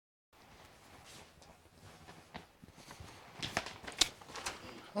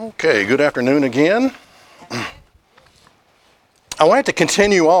Okay, good afternoon again. I wanted to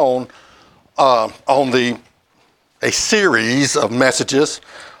continue on a series of messages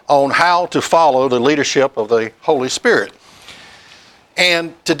on how to follow the leadership of the Holy Spirit.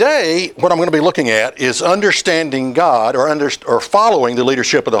 And today, what I'm going to be looking at is understanding God or following the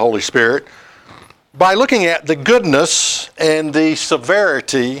leadership of the Holy Spirit by looking at the goodness and the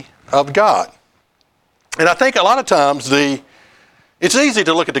severity of God. And I think a lot of times it's easy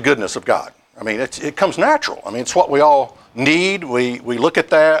to look at the goodness of God. I mean, it comes natural. I mean, it's what we all need. We look at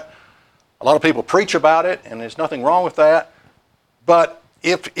that. A lot of people preach about it, and there's nothing wrong with that. But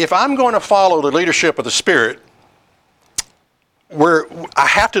if I'm going to follow the leadership of the Spirit, I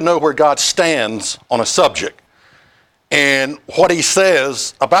have to know where God stands on a subject and what He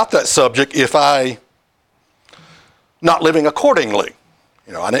says about that subject if I'm not living accordingly.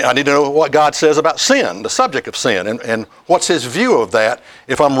 You know, I need to know what God says about sin, the subject of sin, and what's His view of that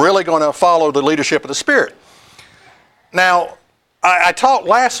if I'm really going to follow the leadership of the Spirit. Now, I talked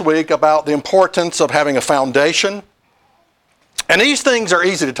last week about the importance of having a foundation, and these things are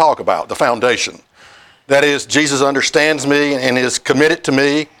easy to talk about, the foundation. That is, Jesus understands me and is committed to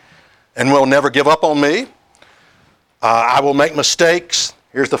me and will never give up on me. I will make mistakes.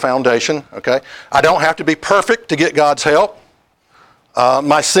 Here's the foundation, okay? I don't have to be perfect to get God's help.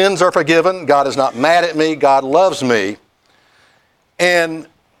 My sins are forgiven. God is not mad at me. God loves me. And,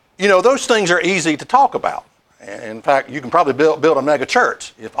 you know, those things are easy to talk about. In fact, you can probably build a mega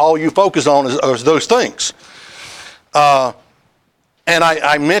church if all you focus on is those things. And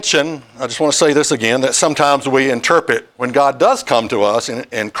I mentioned, I just want to say this again, that sometimes we interpret, when God does come to us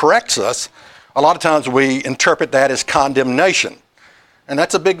and corrects us, a lot of times we interpret that as condemnation. And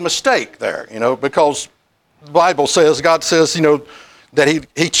that's a big mistake there, you know, because the Bible says, God says, you know, that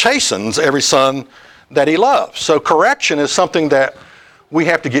he chastens every son that He loves. So correction is something that we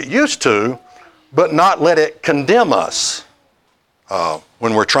have to get used to, but not let it condemn us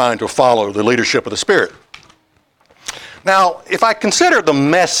when we're trying to follow the leadership of the Spirit. Now, if I consider the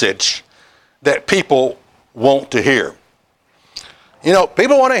message that people want to hear, you know,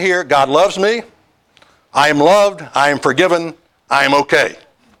 people want to hear, God loves me, I am loved, I am forgiven, I am okay.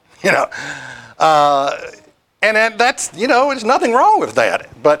 You know, and that's, you know, there's nothing wrong with that.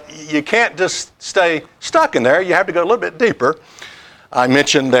 But you can't just stay stuck in there. You have to go a little bit deeper. I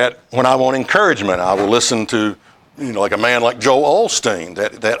mentioned that when I want encouragement, I will listen to, you know, like a man like Joel Osteen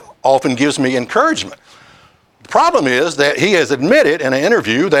that often gives me encouragement. The problem is that he has admitted in an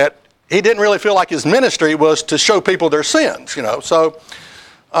interview that he didn't really feel like his ministry was to show people their sins, you know. So,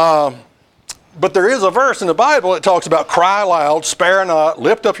 but there is a verse in the Bible that talks about cry aloud, spare not,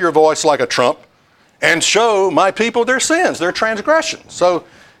 lift up your voice like a trump, and show my people their sins, their transgressions. So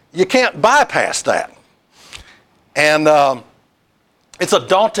you can't bypass that. And it's a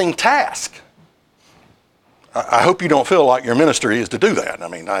daunting task. I hope you don't feel like your ministry is to do that. I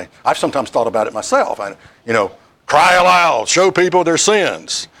mean, I've sometimes thought about it myself. You know, cry aloud, show people their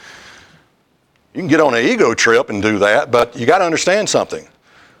sins. You can get on an ego trip and do that, but you got to understand something.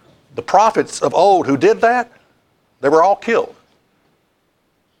 The prophets of old who did that, they were all killed.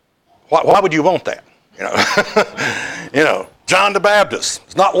 Why would you want that? You know, you know, John the Baptist,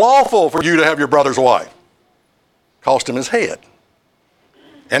 it's not lawful for you to have your brother's wife. Cost him his head.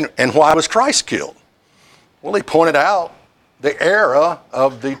 And why was Christ killed? Well, he pointed out the era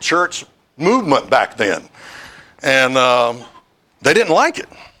of the church movement back then. And they didn't like it.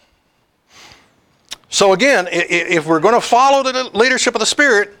 So again, if we're going to follow the leadership of the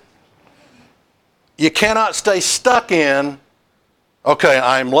Spirit, you cannot stay stuck in, okay,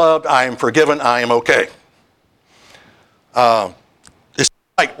 I am loved, I am forgiven, I am okay. It's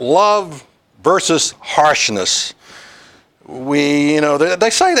like love versus harshness. You know, they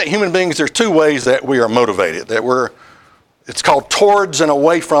say that human beings, there's two ways that we are motivated. It's called towards and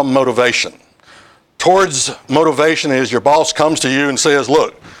away from motivation. Towards motivation is your boss comes to you and says,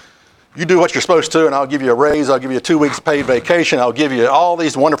 look, you do what you're supposed to and I'll give you a raise, I'll give you 2 weeks paid vacation, I'll give you all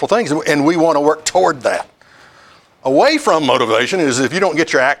these wonderful things, and we want to work toward that. Away from motivation is if you don't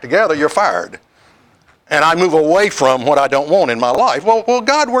get your act together, you're fired. And I move away from what I don't want in my life. Well,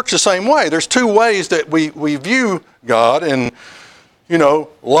 God works the same way. There's two ways that we view God, and, you know,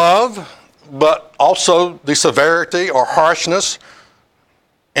 love, but also the severity or harshness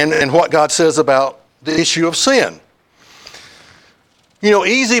and what God says about the issue of sin. You know,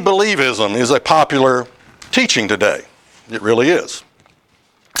 easy believism is a popular teaching today. It really is.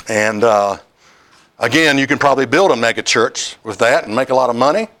 And again, you can probably build a mega church with that and make a lot of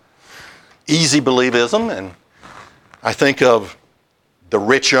money. Easy believism, and I think of the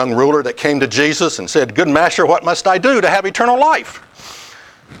rich young ruler that came to Jesus and said, "Good master, what must I do to have eternal life?"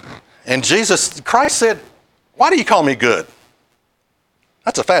 And Christ said, why do you call me good?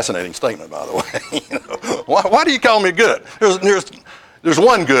 That's a fascinating statement, by the way. Why do you call me good? There's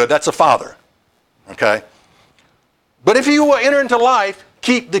one good, that's the Father. Okay? But if you will enter into life,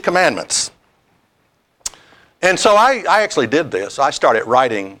 keep the commandments. And so I actually did this. I started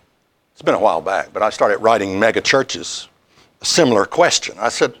writing, it's been a while back, but I started writing mega churches a similar question. I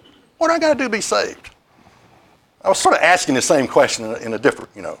said, what do I got to do to be saved? I was sort of asking the same question in a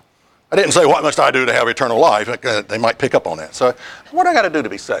different, I didn't say, what must I do to have eternal life? They might pick up on that. So, what do I got to do to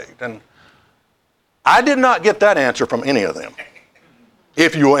be saved? And I did not get that answer from any of them.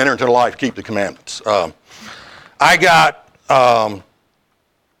 If you will enter into life, keep the commandments. I got,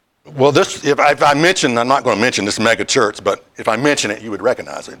 if I mention, I'm not going to mention this mega church, but if I mention it, you would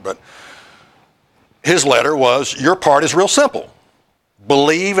recognize it. But his letter was, your part is real simple.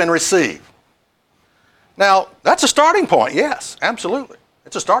 Believe and receive. Now, that's a starting point, yes, absolutely.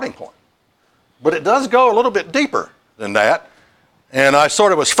 It's a starting point. But it does go a little bit deeper than that. And I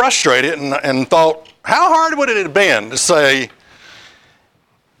sort of was frustrated and thought, how hard would it have been to say,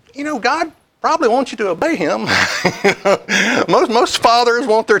 God probably wants you to obey him. Most fathers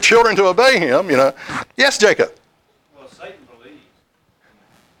want their children to obey him, Yes, Jacob? Well, Satan believes.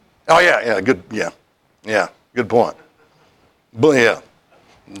 Oh, yeah, good point. But yeah,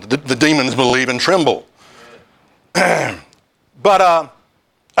 the demons believe and tremble. But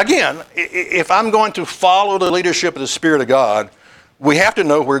again, if I'm going to follow the leadership of the Spirit of God, we have to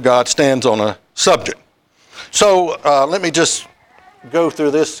know where God stands on a subject. So let me just go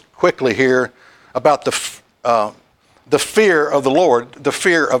through this quickly here about the fear of the Lord, the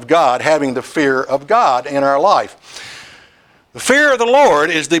fear of God, having the fear of God in our life. The fear of the Lord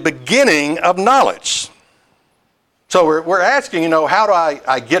is the beginning of knowledge. So we're asking, how do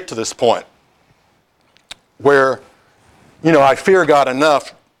I get to this point where, I fear God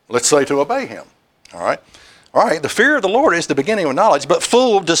enough, let's say, to obey him. All right, the fear of the Lord is the beginning of knowledge, but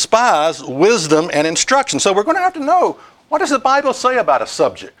fools despise wisdom and instruction. So we're going to have to know, what does the Bible say about a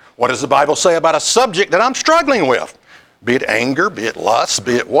subject? What does the Bible say about a subject that I'm struggling with? Be it anger, be it lust,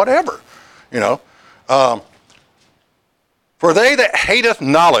 be it whatever. For they that hateth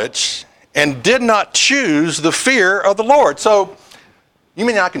knowledge and did not choose the fear of the Lord. So, you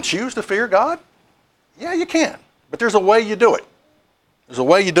mean I can choose to fear God? Yeah, you can. But there's a way you do it. There's a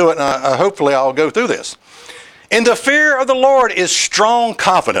way you do it, and hopefully I'll go through this. In the fear of the Lord is strong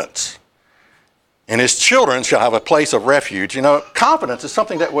confidence, and his children shall have a place of refuge. Confidence is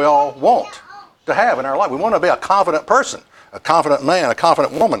something that we all want to have in our life. We want to be a confident person, a confident man, a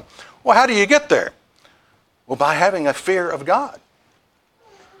confident woman. Well, how do you get there? Well, by having a fear of God.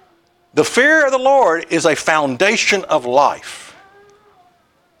 The fear of the Lord is a foundation of life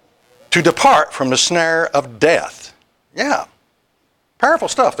to depart from the snare of death. Yeah, powerful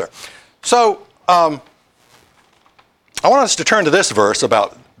stuff there. So, I want us to turn to this verse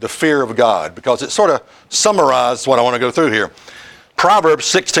about the fear of God because it sort of summarizes what I want to go through here. Proverbs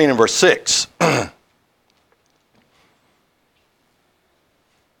 16 and verse 6.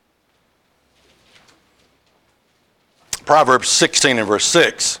 Proverbs 16 and verse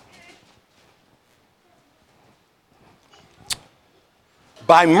 6.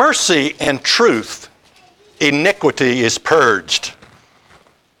 By mercy and truth, iniquity is purged.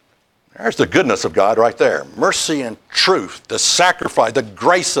 There's the goodness of God right there. Mercy and truth, the sacrifice, the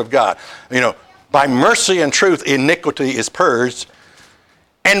grace of God. By mercy and truth, iniquity is purged.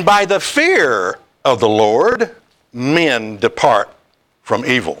 And by the fear of the Lord, men depart from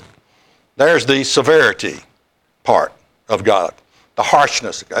evil. There's the severity part of God, the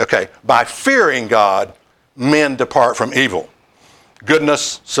harshness. Okay, by fearing God, men depart from evil.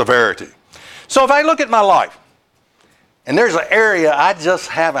 Goodness, severity. So if I look at my life, and there's an area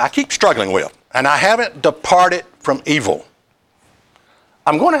I keep struggling with, and I haven't departed from evil,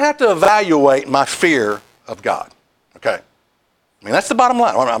 I'm going to have to evaluate my fear of God. Okay? That's the bottom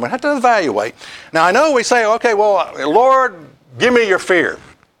line. I'm going to have to evaluate. Now, I know we say, okay, well, Lord, give me your fear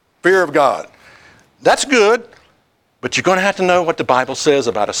of God. That's good, but you're going to have to know what the Bible says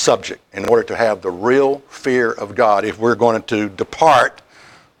about a subject in order to have the real fear of God if we're going to depart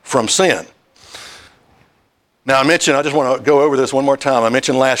from sin. Now, I just want to go over this one more time. I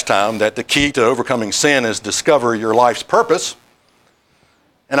mentioned last time that the key to overcoming sin is discover your life's purpose.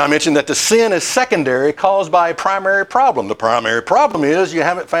 And I mentioned that the sin is secondary, caused by a primary problem. The primary problem is you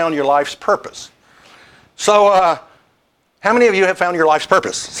haven't found your life's purpose. So, how many of you have found your life's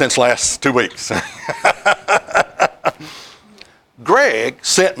purpose since last 2 weeks? Greg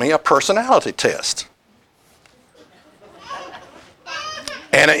sent me a personality test.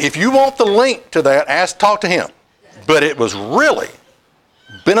 And if you want the link to that, talk to him. But it was really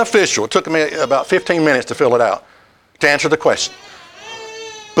beneficial. It took me about 15 minutes to fill it out, to answer the question.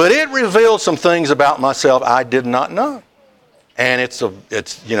 But it revealed some things about myself I did not know. And it's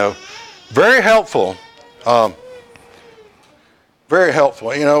very helpful. Very helpful.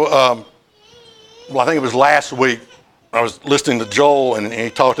 Well, I think it was last week, I was listening to Joel, and he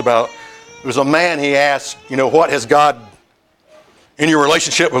talked about, it was a man, he asked, what has God, in your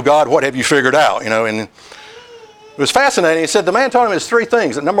relationship with God, what have you figured out? And it was fascinating. He said the man told him it's three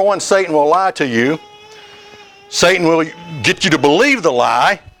things. That number one, Satan will lie to you. Satan will get you to believe the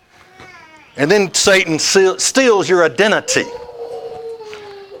lie. And then Satan steals your identity.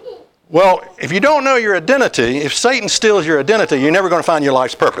 Well, if you don't know your identity, if Satan steals your identity, you're never going to find your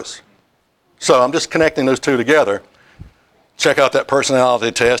life's purpose. So I'm just connecting those two together. Check out that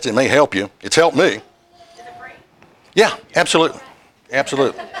personality test. It may help you. It's helped me. Is it free? Yeah, absolutely.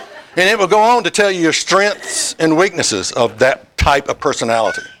 Absolutely. And it will go on to tell you your strengths and weaknesses of that type of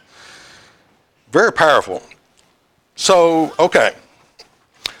personality. Very powerful. So, okay.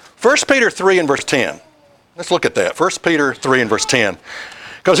 1 Peter 3 and verse 10. Let's look at that. 1 Peter 3 and verse 10.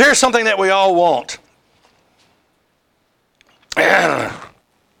 Because here's something that we all want. 1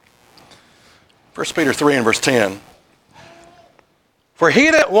 Peter 3 and verse 10. For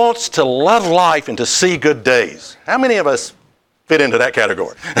he that wants to love life and to see good days. How many of us fit into that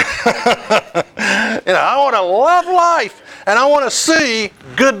category? I want to love life and I want to see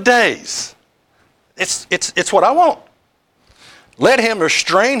good days. It's what I want. Let him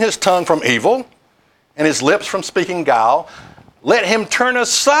restrain his tongue from evil and his lips from speaking guile. Let him turn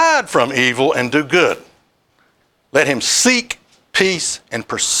aside from evil and do good. Let him seek peace and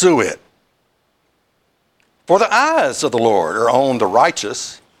pursue it. For the eyes of the Lord are on the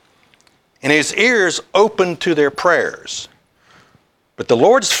righteous, and his ears open to their prayers. But the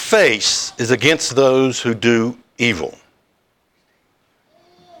Lord's face is against those who do evil.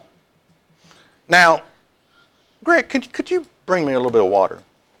 Now, Greg, could you bring me a little bit of water?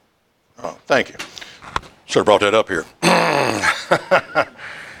 Oh, thank you. Should have brought that up here.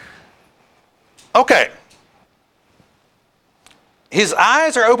 Okay. His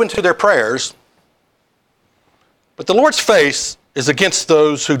eyes are open to their prayers, but the Lord's face is against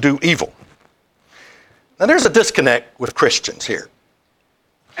those who do evil. Now there's a disconnect with Christians here.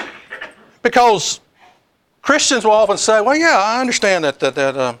 Because Christians will often say, well, yeah, I understand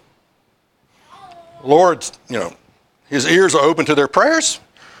that Lord's, his ears are open to their prayers.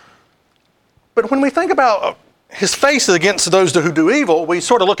 But when we think about his face is against those who do evil, we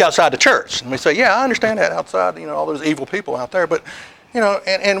sort of look outside the church. And we say, yeah, I understand that outside, all those evil people out there. But,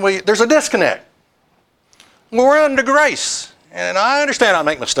 there's a disconnect. We're under grace. And I understand I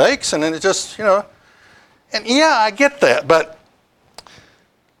make mistakes. And then it just, and yeah, I get that. But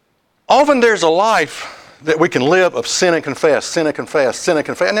often there's a life that we can live of sin and confess, sin and confess, sin and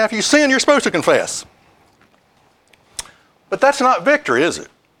confess. Now, if you sin, you're supposed to confess. But that's not victory, is it?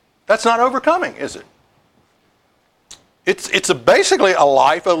 That's not overcoming, is it? It's basically a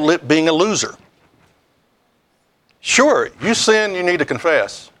life of being a loser. Sure, you sin, you need to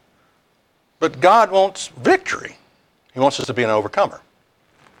confess. But God wants victory. He wants us to be an overcomer.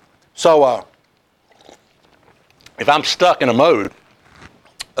 So, if I'm stuck in a mode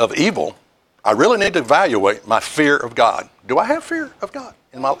of evil, I really need to evaluate my fear of God. Do I have fear of God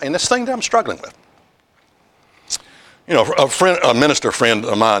in this thing that I'm struggling with? A minister friend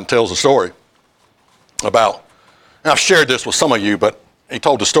of mine tells a story about, and I've shared this with some of you, but he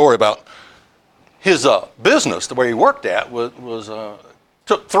told a story about his business, where he worked at,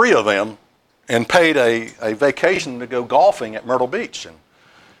 took 3 of them and paid a vacation to go golfing at Myrtle Beach. And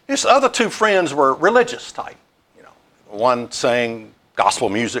his other 2 friends were religious type. One sang gospel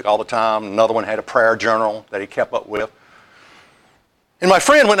music all the time. Another one had a prayer journal that he kept up with. And my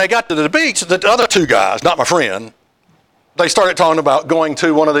friend, when they got to the beach, the other 2 guys, not my friend, they started talking about going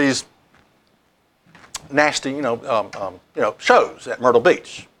to one of these nasty, shows at Myrtle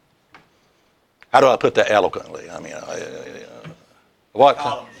Beach. How do I put that eloquently? What?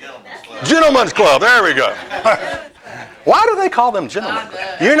 Gentlemen's Club. There we go. Why do they call them gentlemen?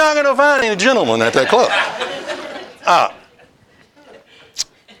 You're not going to find any gentlemen at that club.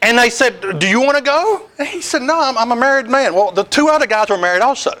 And they said, do you want to go? And he said, no, I'm a married man. Well, the 2 other guys were married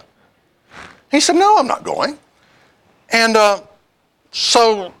also. He said, no, I'm not going. And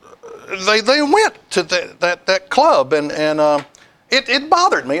so they went to that club, and it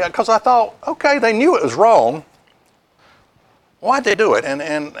bothered me because I thought, okay, they knew it was wrong. Why'd they do it? And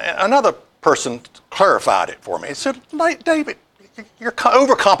another person clarified it for me. He said, David, you're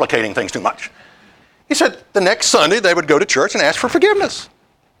overcomplicating things too much. He said the next Sunday they would go to church and ask for forgiveness.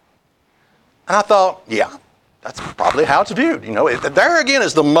 And I thought, yeah, that's probably how it's viewed. There again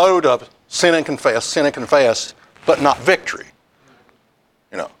is the mode of sin and confess, but not victory.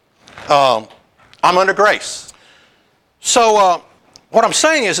 I'm under grace. So what I'm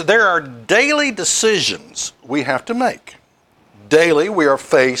saying is that there are daily decisions we have to make. Daily we are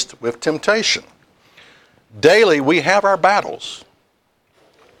faced with temptation. Daily we have our battles.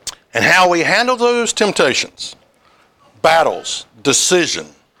 And how we handle those temptations, battles, decision,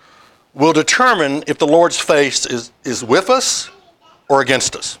 will determine if the Lord's face is with us or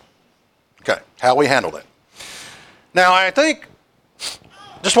against us. Okay, how we handle that. Now I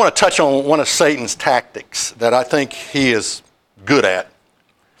just want to touch on one of Satan's tactics that I think he is good at.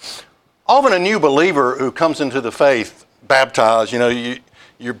 Often a new believer who comes into the faith, baptized, I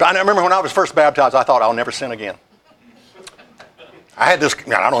remember when I was first baptized, I thought I'll never sin again. I had this,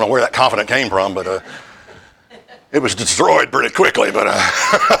 I don't know where that confidence came from, but it was destroyed pretty quickly. But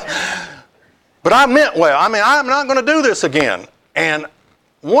I meant well. I'm not going to do this again. And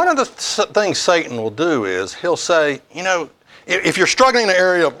one of the things Satan will do is he'll say, if you're struggling in the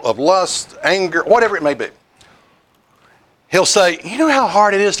area of lust, anger, whatever it may be, he'll say, you know how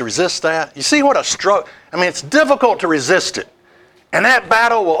hard it is to resist that? You see what a struggle, it's difficult to resist it. And that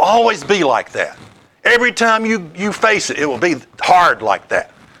battle will always be like that. Every time you face it, it will be hard like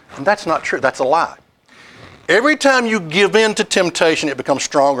that. And that's not true. That's a lie. Every time you give in to temptation, it becomes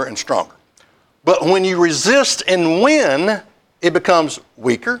stronger and stronger. But when you resist and win, it becomes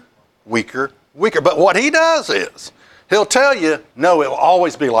weaker, weaker, weaker. But what he does is, he'll tell you, no, it will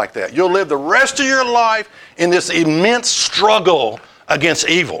always be like that. You'll live the rest of your life in this immense struggle against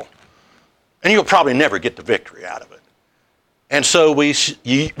evil. And you'll probably never get the victory out of it. And so we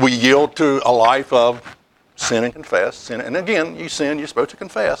yield to a life of sin and confess. And again, you sin, you're supposed to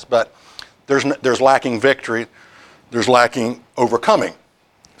confess, but there's lacking victory, there's lacking overcoming.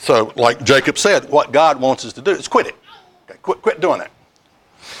 So like Jacob said, what God wants us to do is quit it. Okay, quit doing that.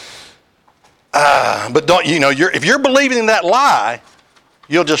 But don't, if you're believing in that lie,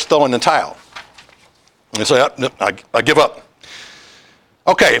 you'll just throw in the towel. And say, I give up.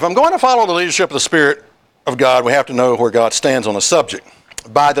 Okay, if I'm going to follow the leadership of the Spirit of God, we have to know where God stands on the subject.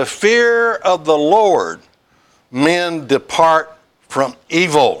 By the fear of the Lord, men depart from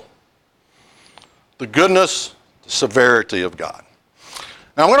evil. The goodness, the severity of God.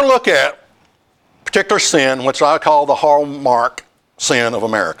 Now I'm going to look at a particular sin, which I call the hallmark sin of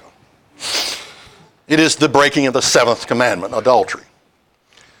America. It is the breaking of the seventh commandment, adultery.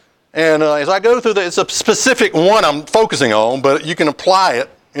 And as I go through it's a specific one I'm focusing on, but you can apply it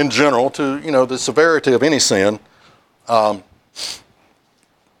in general to, the severity of any sin,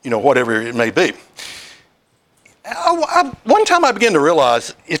 whatever it may be. One time I began to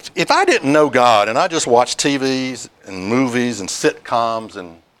realize if I didn't know God and I just watched TVs and movies and sitcoms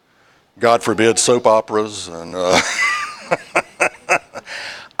and, God forbid, soap operas and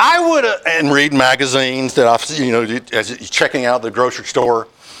I would and read magazines that I've as you're checking out the grocery store,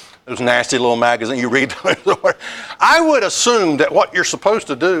 those nasty little magazines you read. I would assume that what you're supposed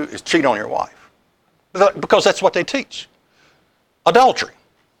to do is cheat on your wife because that's what they teach. Adultery,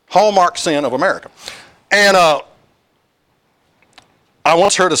 hallmark sin of America. And I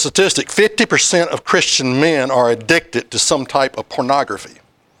once heard a statistic, 50% of Christian men are addicted to some type of pornography.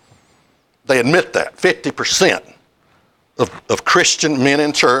 They admit that, 50% of Christian men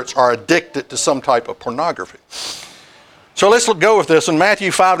in church are addicted to some type of pornography. So let's go with this. In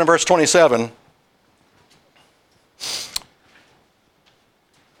Matthew 5 and verse 27,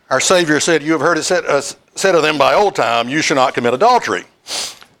 our Savior said, you have heard it said of them by old time, you shall not commit adultery.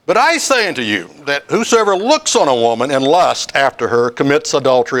 But I say unto you that whosoever looks on a woman and lusts after her commits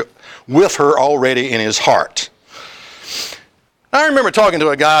adultery with her already in his heart. I remember talking to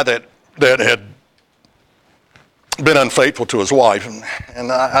a guy that had been unfaithful to his wife,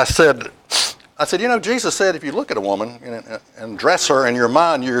 and I said, Jesus said if you look at a woman and dress her in your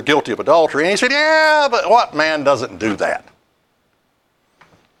mind, you're guilty of adultery. And he said, yeah, but what man doesn't do that?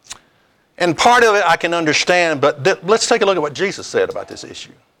 And part of it I can understand, but let's take a look at what Jesus said about this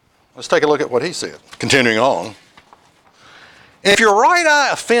issue. Let's take a look at what he said. Continuing on. If your right eye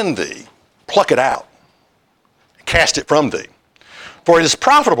offend thee, pluck it out, cast it from thee. For it is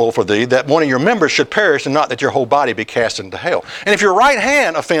profitable for thee that one of your members should perish, and not that your whole body be cast into hell. And if your right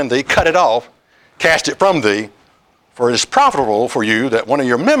hand offend thee, cut it off, cast it from thee. For it is profitable for you that one of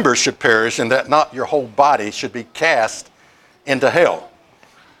your members should perish, and that not your whole body should be cast into hell.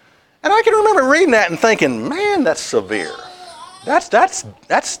 And I can remember reading that and thinking, man, that's severe.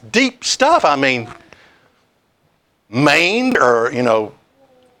 That's deep stuff. Maimed or,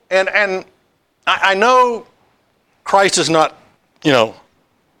 and I know Christ is not,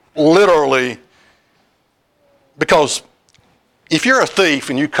 literally Because if you're a thief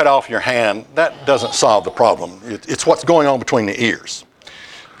and you cut off your hand, that doesn't solve the problem. It's what's going on between the ears.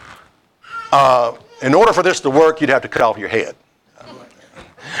 In order for this to work, you'd have to cut off your head.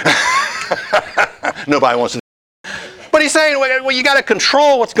 Nobody wants to. But he's saying, well, you got to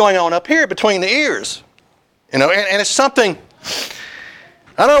control what's going on up here between the ears. And it's something. In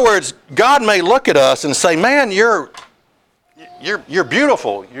other words, God may look at us and say, man, you're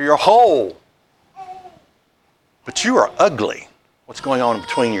beautiful, you're whole, but you are ugly. What's going on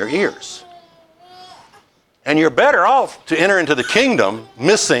between your ears? And you're better off to enter into the kingdom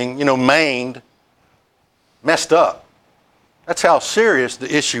missing, maimed, messed up. That's how serious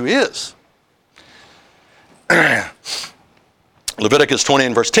the issue is. Leviticus 20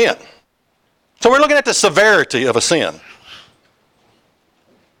 and verse 10. So we're looking at the severity of a sin.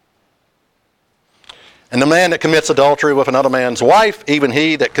 And the man that commits adultery with another man's wife, even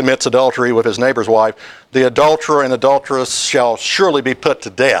he that commits adultery with his neighbor's wife, the adulterer and adulteress shall surely be put to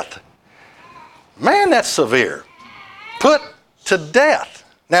death. Man, that's severe. Put to death.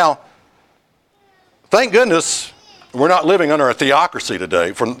 Now, thank goodness we're not living under a theocracy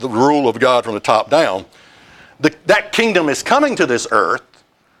today, from the rule of God from the top down. That kingdom is coming to this earth,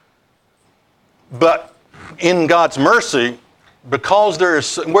 but in God's mercy, because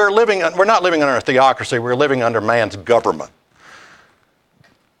we're not living under a theocracy, we're living under man's government.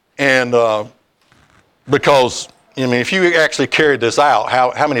 And because, if you actually carried this out,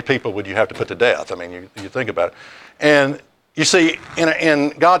 how many people would you have to put to death? You think about it. And you see, in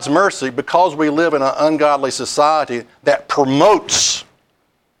God's mercy, because we live in an ungodly society that promotes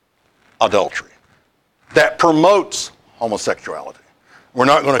adultery, that promotes homosexuality, we're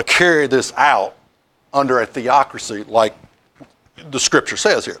not going to carry this out under a theocracy like the scripture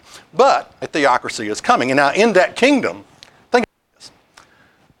says here. But a theocracy is coming. And now in that kingdom, think about this.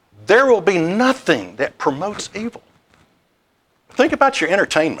 There will be nothing that promotes evil. Think about your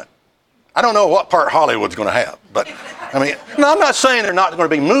entertainment. I don't know what part Hollywood's going to have, but I'm not saying there are not going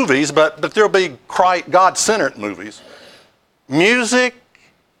to be movies, but there'll be God-centered movies. Music,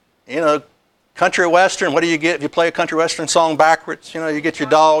 country western. What do you get if you play a country western song backwards? You get your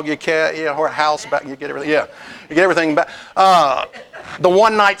dog, your cat, your house back, you get everything. Yeah, you get everything back. The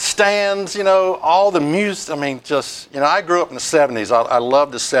one-night stands, all the music. I grew up in the 70s. I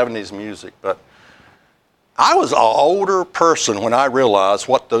love the 70s music, but I was an older person when I realized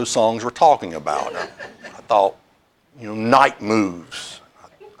what those songs were talking about. I thought, night moves.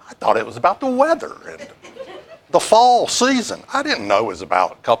 I thought it was about the weather and the fall season. I didn't know it was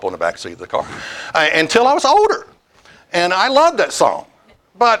about a couple in the back seat of the car until I was older. And I loved that song.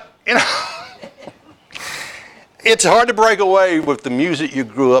 But, it's hard to break away with the music you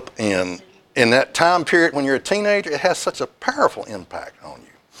grew up in that time period when you're a teenager. It has such a powerful impact on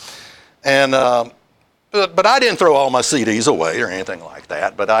you. And but I didn't throw all my CDs away or anything like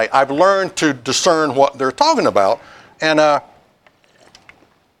that. But I've learned to discern what they're talking about. And at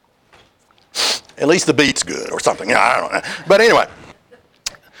least the beat's good or something. I don't know. But anyway.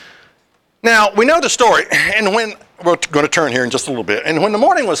 Now, we know the story. And we're going to turn here in just a little bit. And when the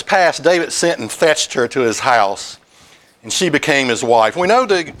morning was past, David sent and fetched her to his house. And she became his wife. We know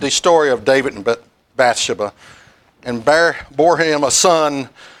the story of David and Bathsheba. And bore him a son.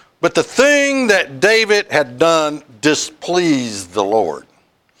 But the thing that David had done displeased the Lord.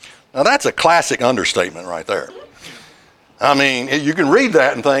 Now, that's a classic understatement right there. You can read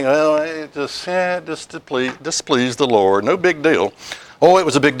that and think, well, it just displeased the Lord. No big deal. Oh, it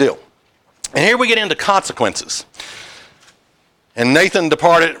was a big deal. And here we get into consequences. And Nathan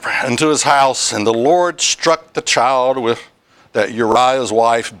departed into his house, and the Lord struck the child that Uriah's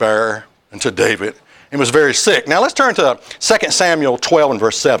wife bare unto David, and was very sick. Now let's turn to 2 Samuel 12 and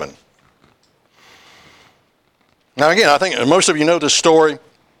verse 7. Now again, I think most of you know this story.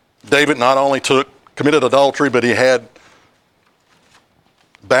 David not only committed adultery, but he had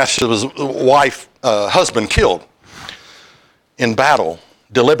Bathsheba's husband killed in battle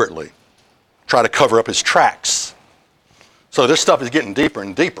deliberately, try to cover up his tracks. So this stuff is getting deeper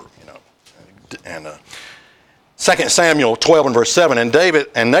and deeper, And 2 Samuel 12 and verse 7,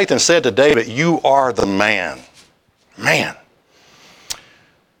 and Nathan said to David, "You are the man." Man.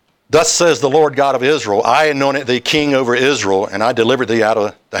 Thus says the Lord God of Israel, I anointed thee king over Israel, and I delivered thee out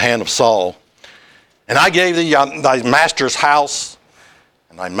of the hand of Saul. And I gave thee thy master's house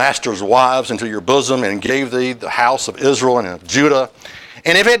and thy master's wives into your bosom, and gave thee the house of Israel and of Judah.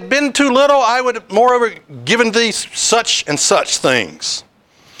 And if it had been too little, I would have moreover given thee such and such things.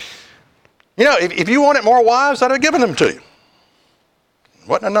 If you wanted more wives, I'd have given them to you. It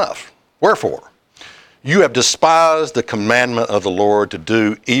wasn't enough. Wherefore? You have despised the commandment of the Lord to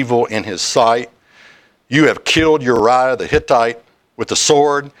do evil in his sight. You have killed Uriah the Hittite with the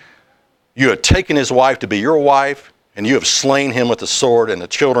sword. You have taken his wife to be your wife, and you have slain him with the sword and the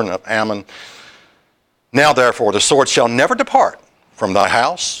children of Ammon. Now, therefore, the sword shall never depart from thy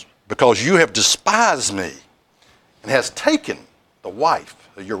house, because you have despised me and hast taken the wife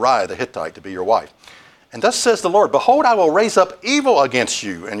of Uriah the Hittite to be your wife. And thus says the Lord, behold, I will raise up evil against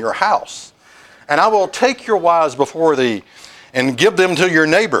you and your house, and I will take your wives before thee and give them to your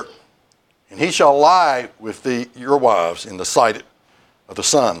neighbor, and he shall lie with your wives in the sight of the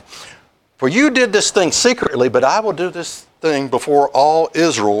sun. For you did this thing secretly, but I will do this thing before all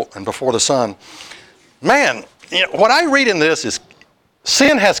Israel and before the sun. Man, what I read in this is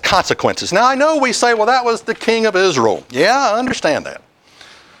sin has consequences. Now, I know we say, well, that was the king of Israel. Yeah, I understand that.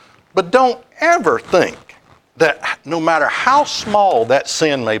 But don't ever think that no matter how small that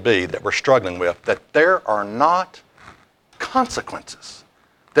sin may be that we're struggling with, that there are not consequences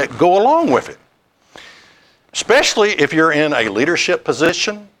that go along with it. Especially if you're in a leadership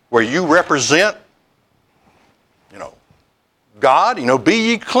position where you represent, God, be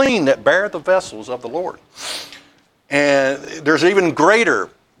ye clean that bear the vessels of the Lord. And there's even greater,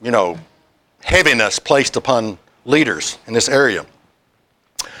 heaviness placed upon leaders in this area.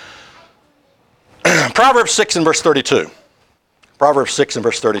 Proverbs 6 and verse 32. Proverbs 6 and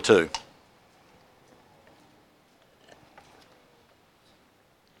verse 32.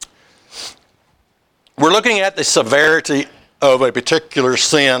 We're looking at the severity of a particular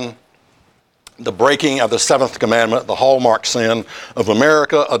sin, the breaking of the seventh commandment, the hallmark sin of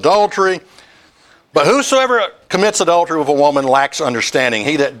America, adultery. But whosoever commits adultery with a woman lacks understanding.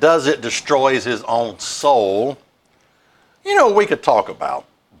 He that does it destroys his own soul. We could talk about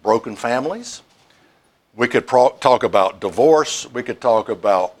broken families. We could talk about divorce. We could talk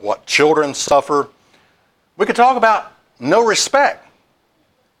about what children suffer. We could talk about no respect.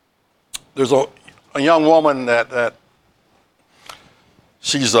 There's a young woman that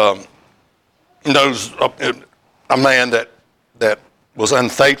she's knows a man that was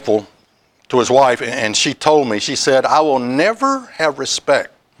unfaithful to his wife, and she told me, she said, I will never have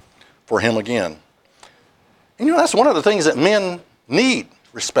respect for him again. And that's one of the things that men need,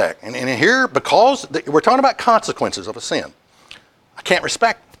 respect. And here, because we're talking about consequences of a sin, I can't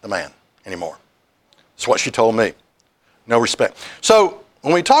respect the man anymore. That's what she told me. No respect. So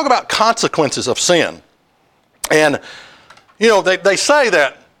when we talk about consequences of sin, and they say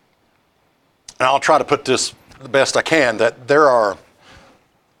that, and I'll try to put this the best I can, that there are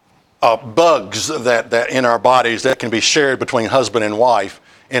bugs that in our bodies that can be shared between husband and wife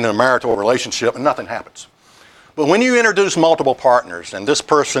in a marital relationship, and nothing happens. But when you introduce multiple partners, and this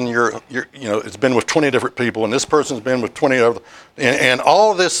person it's been with 20 different people, and this person's been with 20 other, and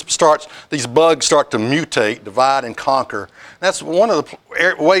all of this these bugs start to mutate, divide and conquer. That's one of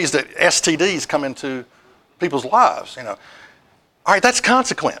the ways that STDs come into people's lives. All right, that's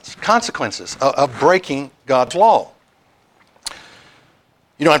consequences of breaking God's law.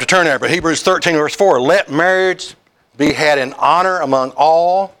 You don't have to turn there, but Hebrews 13 verse 4, let marriage be had in honor among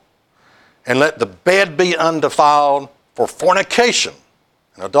all, and let the bed be undefiled, for fornication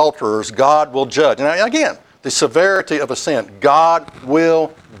and adulterers God will judge. Now again, the severity of a sin, God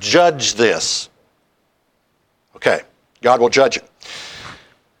will judge this. Okay, God will judge it.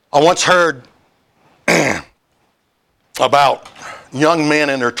 I once heard about young men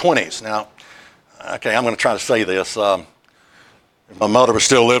in their 20s. Now, okay, I'm going to try to say this. If my mother was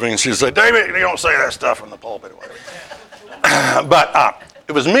still living, she'd say, David, you don't say that stuff from the pulpit. But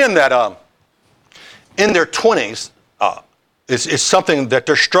it was men that in their 20s is something that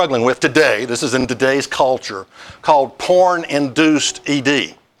they're struggling with today. This is in today's culture, called porn-induced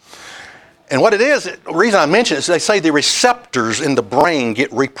ED. And what it is, the reason I mention it is they say the receptors in the brain get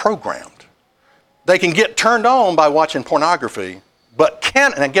reprogrammed. They can get turned on by watching pornography, but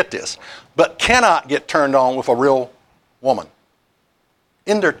cannot get turned on with a real woman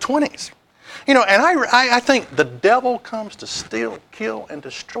in their 20s. And I think the devil comes to steal, kill, and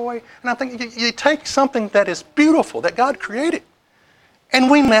destroy. And I think you take something that is beautiful, that God created, and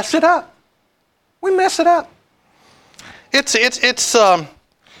we mess it up. We mess it up. And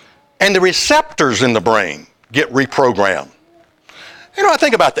the receptors in the brain get reprogrammed. I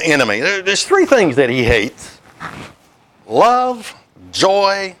think about the enemy. There's three things that he hates: love,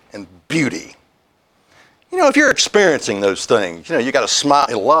 joy, and beauty. If you're experiencing those things, you got to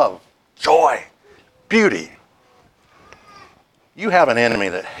smile, love, joy, beauty. You have an enemy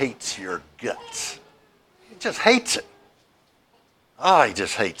that hates your guts. He just hates it. He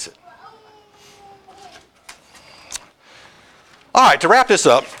just hates it. All right, to wrap this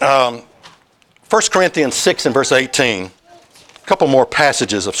up, 1 Corinthians 6 and verse 18, a couple more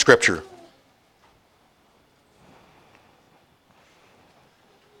passages of Scripture.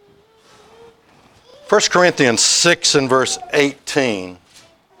 1 Corinthians 6 and verse 18.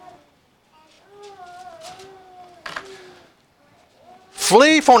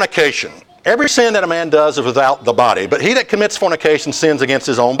 Flee fornication. Every sin that a man does is without the body, but he that commits fornication sins against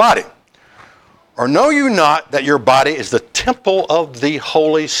his own body. Or know you not that your body is the temple of the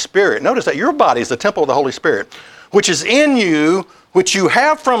Holy Spirit? Notice that your body is the temple of the Holy Spirit, which is in you, which you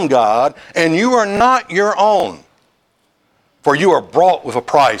have from God, and you are not your own. For you are bought with a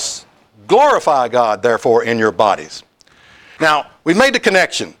price. Glorify God, therefore, in your bodies. Now, we've made the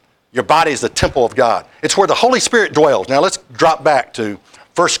connection. Your body is the temple of God. It's where the Holy Spirit dwells. Now, let's drop back to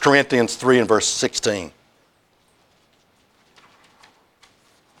 1 Corinthians 3 and verse 16.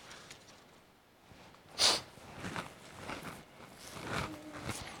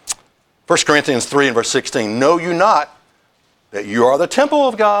 1 Corinthians 3 and verse 16. Know you not that you are the temple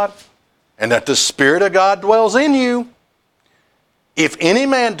of God, and that the Spirit of God dwells in you? If any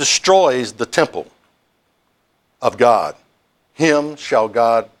man destroys the temple of God, him shall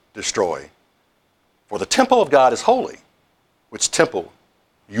God destroy. For the temple of God is holy, which temple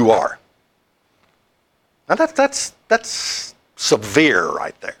you are. Now that's severe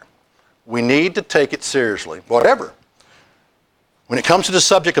right there. We need to take it seriously. Whatever. When it comes to the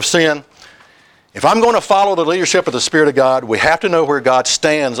subject of sin, if I'm going to follow the leadership of the Spirit of God, we have to know where God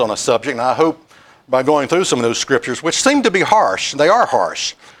stands on a subject. And I hope by going through some of those scriptures, which seem to be harsh, they are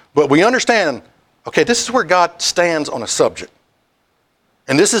harsh, but we understand, okay, this is where God stands on a subject.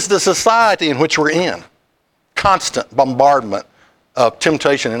 And this is the society in which we're in. Constant bombardment of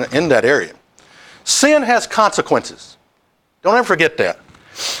temptation in that area. Sin has consequences. Don't ever forget that.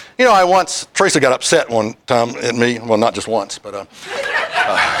 You know, Teresa got upset one time at me, well, not just once, but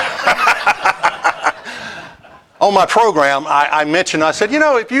on my program, I mentioned, I said, you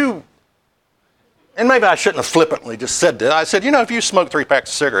know, if you, and maybe I shouldn't have flippantly just said that, I said, you know, if you smoke 3 packs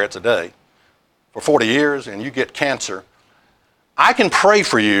of cigarettes a day for 40 years and you get cancer, I can pray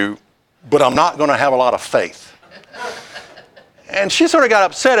for you, but I'm not going to have a lot of faith. And she sort of got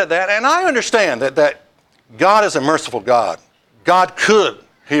upset at that, and I understand that God is a merciful God. God could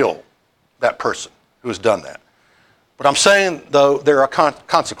heal that person who has done that. But I'm saying, though, there are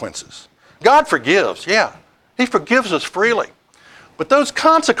consequences. God forgives, yeah. He forgives us freely. But those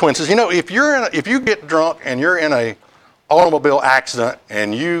consequences, you know, if you get drunk and you're in an automobile accident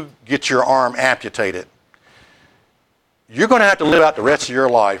and you get your arm amputated, you're going to have to live out the rest of your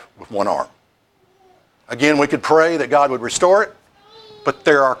life with one arm. Again, we could pray that God would restore it, but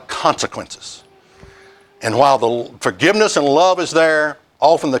there are consequences. And while the forgiveness and love is there,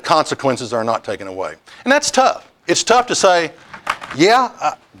 often the consequences are not taken away. And that's tough. It's tough to say,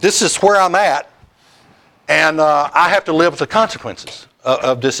 yeah, this is where I'm at, and I have to live with the consequences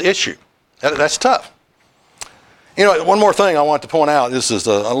of this issue. That's tough. You know, one more thing I want to point out. This is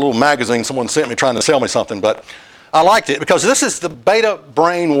a little magazine someone sent me trying to sell me something, but I liked it because this is the beta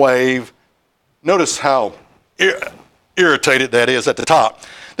brain wave. Notice how irritated that is at the top.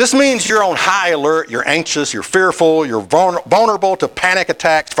 This means you're on high alert, you're anxious, you're fearful, you're vulnerable to panic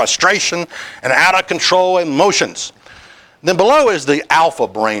attacks, frustration, and out of control emotions. Then below is the alpha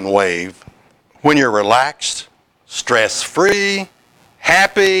brain wave, when you're relaxed, stress-free,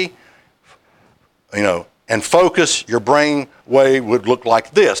 happy, you know, and focused, your brain wave would look like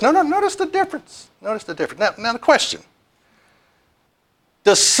this. No, notice the difference. Notice the difference. Now the question,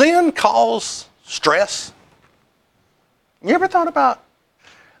 does sin cause stress? You ever thought about,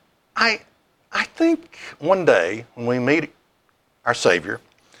 I think one day when we meet our Savior,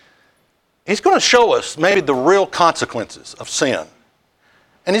 He's going to show us maybe the real consequences of sin.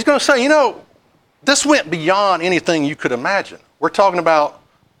 And He's going to say, you know, this went beyond anything you could imagine. We're talking about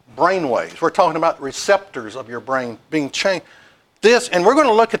brain waves. We're talking about receptors of your brain being changed. And we're going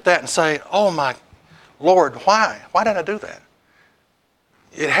to look at that and say, oh my Lord, why? Why did I do that?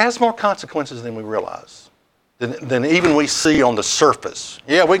 It has more consequences than we realize, than even we see on the surface.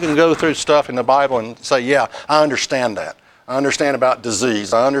 Yeah, we can go through stuff in the Bible and say, yeah, I understand that. I understand about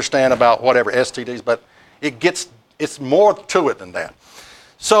disease. I understand about whatever, STDs, but it's more to it than that.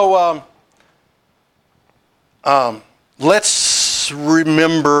 So let's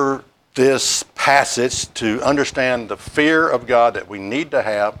remember this passage to understand the fear of God that we need to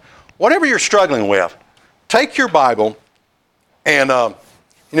have. Whatever you're struggling with, take your Bible and,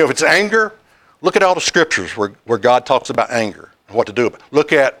 if it's anger, look at all the scriptures where God talks about anger and what to do about it.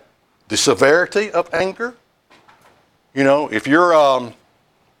 Look at the severity of anger. You know, if you're,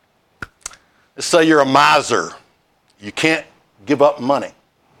 let's say you're a miser, you can't give up money.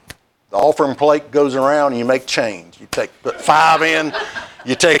 The offering plate goes around and you make change. You put 5 in,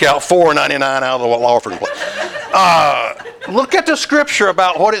 you take out $4.99 out of the offering plate. look at the scripture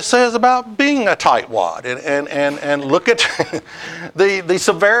about what it says about being a tightwad, and look at the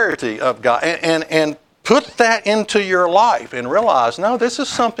severity of God, and put that into your life and realize, no, this is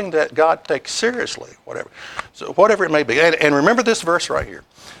something that God takes seriously, whatever it may be. And remember this verse right here.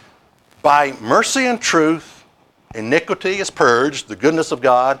 By mercy and truth, iniquity is purged, the goodness of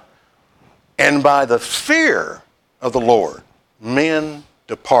God, and by the fear of the Lord, men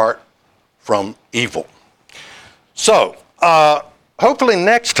depart from evil. So, hopefully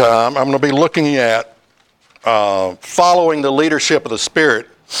next time I'm going to be looking at following the leadership of the Spirit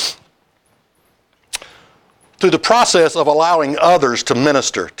through the process of allowing others to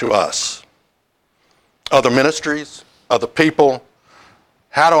minister to us. Other ministries, other people.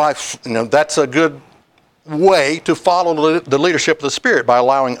 How do that's a good way to follow the leadership of the Spirit, by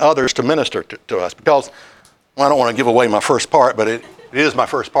allowing others to minister to us. Because, well, I don't want to give away my first part, but it is my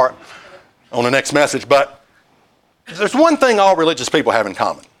first part on the next message. But there's one thing all religious people have in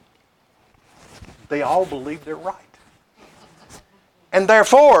common. They all believe they're right. And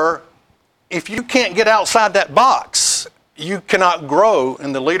therefore, if you can't get outside that box, you cannot grow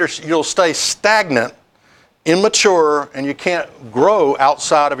in the leadership. You'll stay stagnant, immature, and you can't grow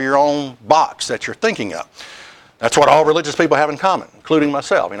outside of your own box that you're thinking of. That's what all religious people have in common, including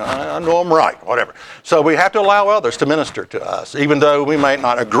myself. I know I'm right, whatever. So we have to allow others to minister to us. Even though we may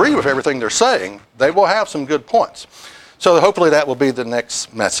not agree with everything they're saying, they will have some good points. So hopefully that will be the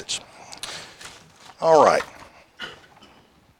next message. All right.